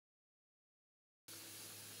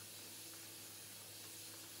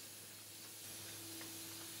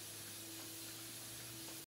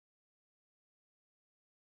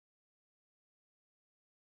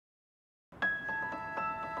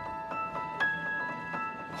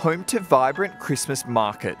Home to vibrant Christmas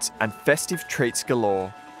markets and festive treats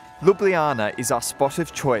galore, Ljubljana is our spot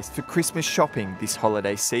of choice for Christmas shopping this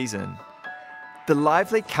holiday season. The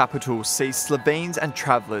lively capital sees Slovenes and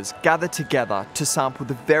travellers gather together to sample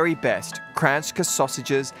the very best Kranjska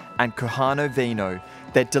sausages and Kuhano vino,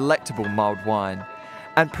 their delectable mulled wine,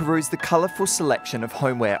 and peruse the colourful selection of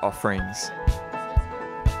homeware offerings.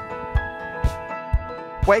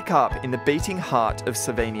 Wake up in the beating heart of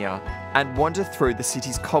Slovenia and wander through the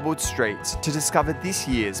city's cobbled streets to discover this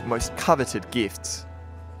year's most coveted gifts.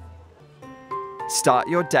 Start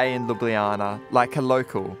your day in Ljubljana like a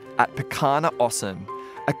local at Pekarna 8,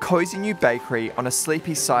 a cosy new bakery on a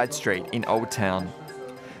sleepy side street in Old Town.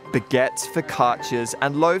 Baguettes, focaccias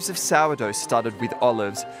and loaves of sourdough studded with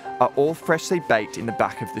olives are all freshly baked in the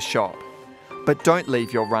back of the shop. But don't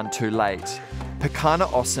leave your run too late. Pekarna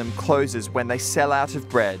 8 closes when they sell out of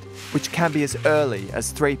bread, which can be as early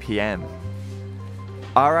as 3 p.m.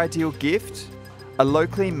 Our ideal gift? A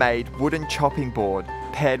locally made wooden chopping board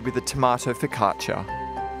paired with a tomato focaccia.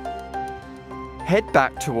 Head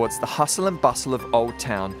back towards the hustle and bustle of Old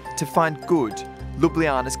Town to find Good,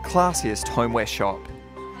 Ljubljana's classiest homeware shop.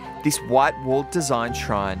 This white-walled design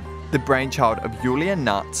shrine, the brainchild of Julia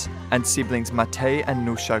Nuts and siblings Matej and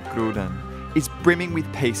Nusha Gruden, is brimming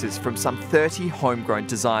with pieces from some 30 homegrown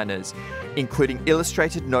designers, including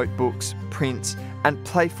illustrated notebooks, prints, and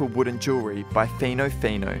playful wooden jewellery by Fino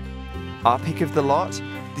Fino. Our pick of the lot?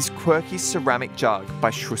 This quirky ceramic jug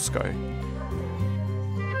by Šuško.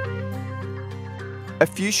 A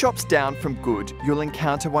few shops down from Good, you'll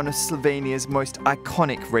encounter one of Slovenia's most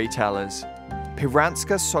iconic retailers,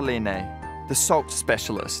 Piranska Soline, the salt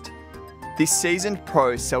specialist. This seasoned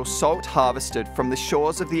pro sells salt harvested from the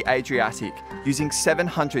shores of the Adriatic using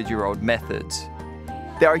 700-year-old methods.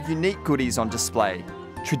 There are unique goodies on display,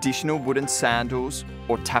 traditional wooden sandals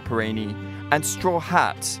or taparini, and straw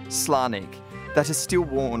hats, slanik, that are still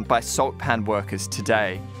worn by salt pan workers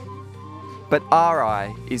today. But our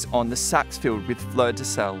eye is on the sacks filled with fleur de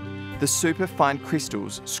sel, the superfine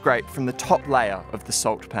crystals scraped from the top layer of the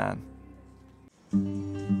salt pan.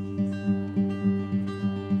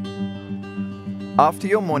 After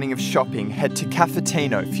your morning of shopping, head to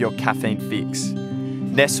Cafetino for your caffeine fix.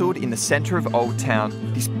 Nestled in the centre of Old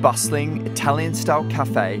Town, this bustling Italian-style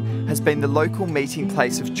cafe has been the local meeting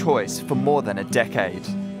place of choice for more than a decade.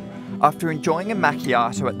 After enjoying a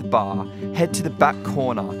macchiato at the bar, head to the back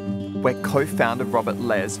corner, where co-founder Robert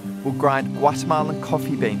Les will grind Guatemalan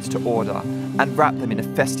coffee beans to order and wrap them in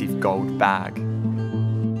a festive gold bag.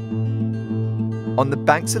 On the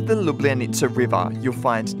banks of the Ljubljanica River, you'll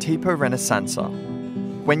find Tipo Renesansa.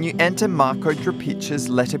 When you enter Marko Drapic's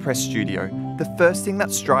letterpress studio, the first thing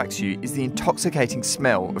that strikes you is the intoxicating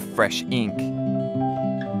smell of fresh ink.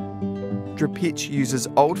 Drapic uses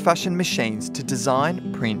old-fashioned machines to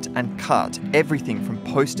design, print and cut everything from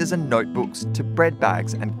posters and notebooks to bread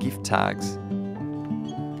bags and gift tags.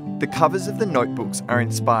 The covers of the notebooks are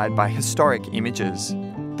inspired by historic images.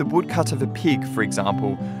 The woodcut of a pig, for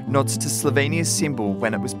example, nods to Slovenia's symbol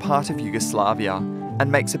when it was part of Yugoslavia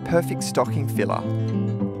and makes a perfect stocking filler.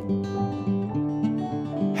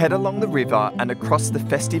 Head along the river and across the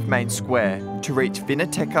festive main square to reach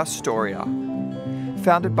Vinoteka Storia.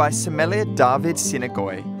 Founded by sommelier David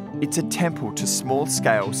Sinagoj, it's a temple to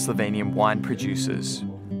small-scale Slovenian wine producers.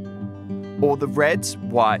 All the reds,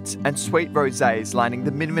 whites and sweet rosés lining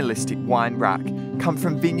the minimalistic wine rack come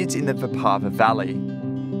from vineyards in the Vipava Valley.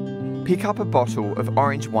 Pick up a bottle of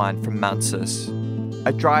orange wine from Mansus,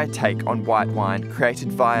 a drier take on white wine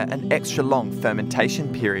created via an extra-long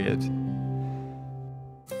fermentation period.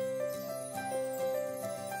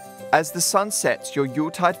 As the sun sets, your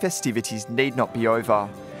Yuletide festivities need not be over,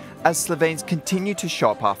 as Slovenes continue to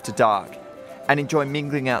shop after dark and enjoy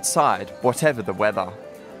mingling outside, whatever the weather.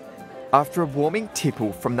 After a warming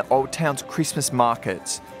tipple from the Old Town's Christmas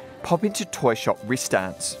markets, pop into toy shop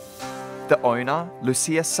Ristance. The owner,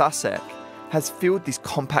 Lucia Sasek, has filled this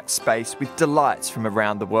compact space with delights from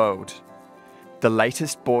around the world. The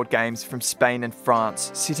latest board games from Spain and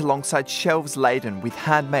France sit alongside shelves laden with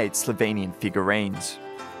handmade Slovenian figurines.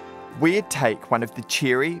 We'd take one of the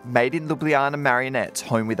cheery, made-in-Ljubljana marionettes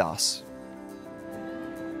home with us.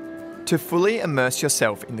 To fully immerse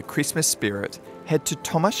yourself in the Christmas spirit, head to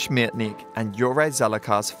Tomasz Śmietnik and Jure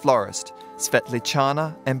Zalakar's florist,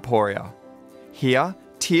 Svetlichana Emporia. Here,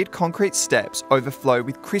 tiered concrete steps overflow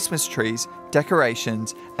with Christmas trees,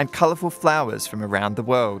 decorations, and colourful flowers from around the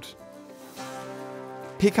world.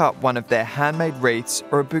 Pick up one of their handmade wreaths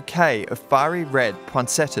or a bouquet of fiery red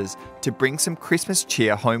poinsettias to bring some Christmas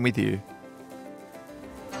cheer home with you.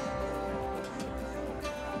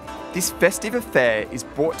 This festive affair is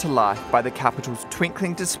brought to life by the capital's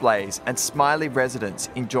twinkling displays and smiley residents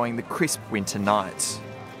enjoying the crisp winter nights.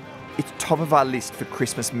 It's top of our list for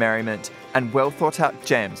Christmas merriment and well thought out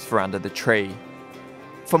gems for under the tree.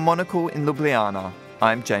 For Monocle in Ljubljana,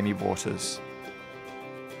 I'm Jamie Waters.